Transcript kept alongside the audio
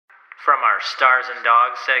From our Stars and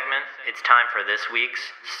Dogs segment, it's time for this week's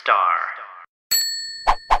Star.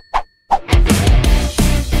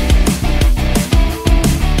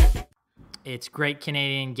 It's Great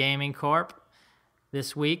Canadian Gaming Corp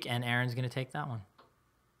this week, and Aaron's going to take that one.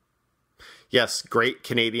 Yes, Great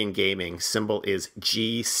Canadian Gaming, symbol is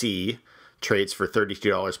GC, trades for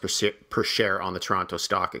 $32 per share on the Toronto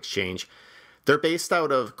Stock Exchange. They're based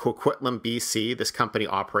out of Coquitlam, BC. This company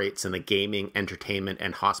operates in the gaming, entertainment,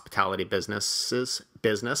 and hospitality business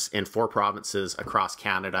in 4 provinces across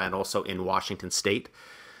Canada and also in Washington State.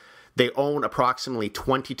 They own approximately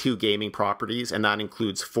 22 gaming properties, and that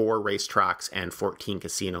includes 4 racetracks and 14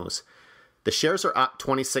 casinos. The shares are up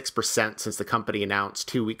 26% since the company announced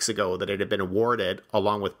 2 weeks ago that it had been awarded,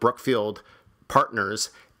 along with Brookfield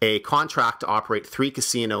Properties, a contract to operate 3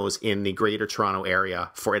 casinos in the Greater Toronto Area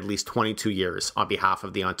for at least 22 years on behalf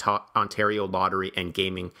of the Ontario Lottery and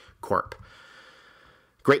Gaming Corp.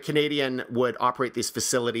 Great Canadian would operate these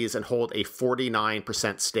facilities and hold a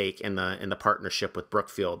 49% stake in the partnership with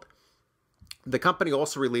Brookfield. The company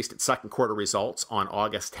also released its second quarter results on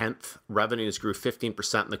August 10th. Revenues grew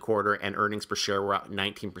 15% in the quarter, and earnings per share were up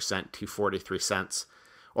 19% to 43 cents.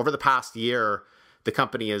 Over the past year, the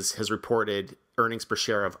company has reported earnings per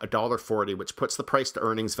share of $1.40, which puts the price to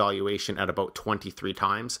earnings valuation at about 23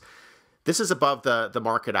 times. This is above the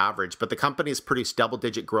market average, but the company has produced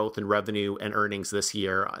double-digit growth in revenue and earnings this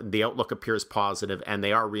year. The outlook appears positive, and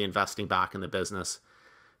they are reinvesting back in the business.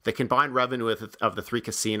 The combined revenue of the 3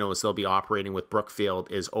 casinos they'll be operating with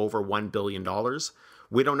Brookfield is over $1 billion.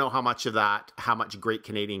 We don't know how much Great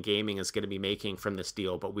Canadian Gaming is going to be making from this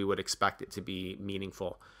deal, but we would expect it to be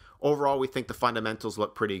meaningful. Overall, we think the fundamentals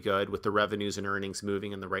look pretty good, with the revenues and earnings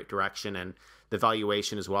moving in the right direction, and the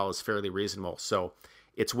valuation as well is fairly reasonable. So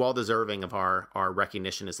it's well deserving of our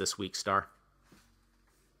recognition as this week's Star.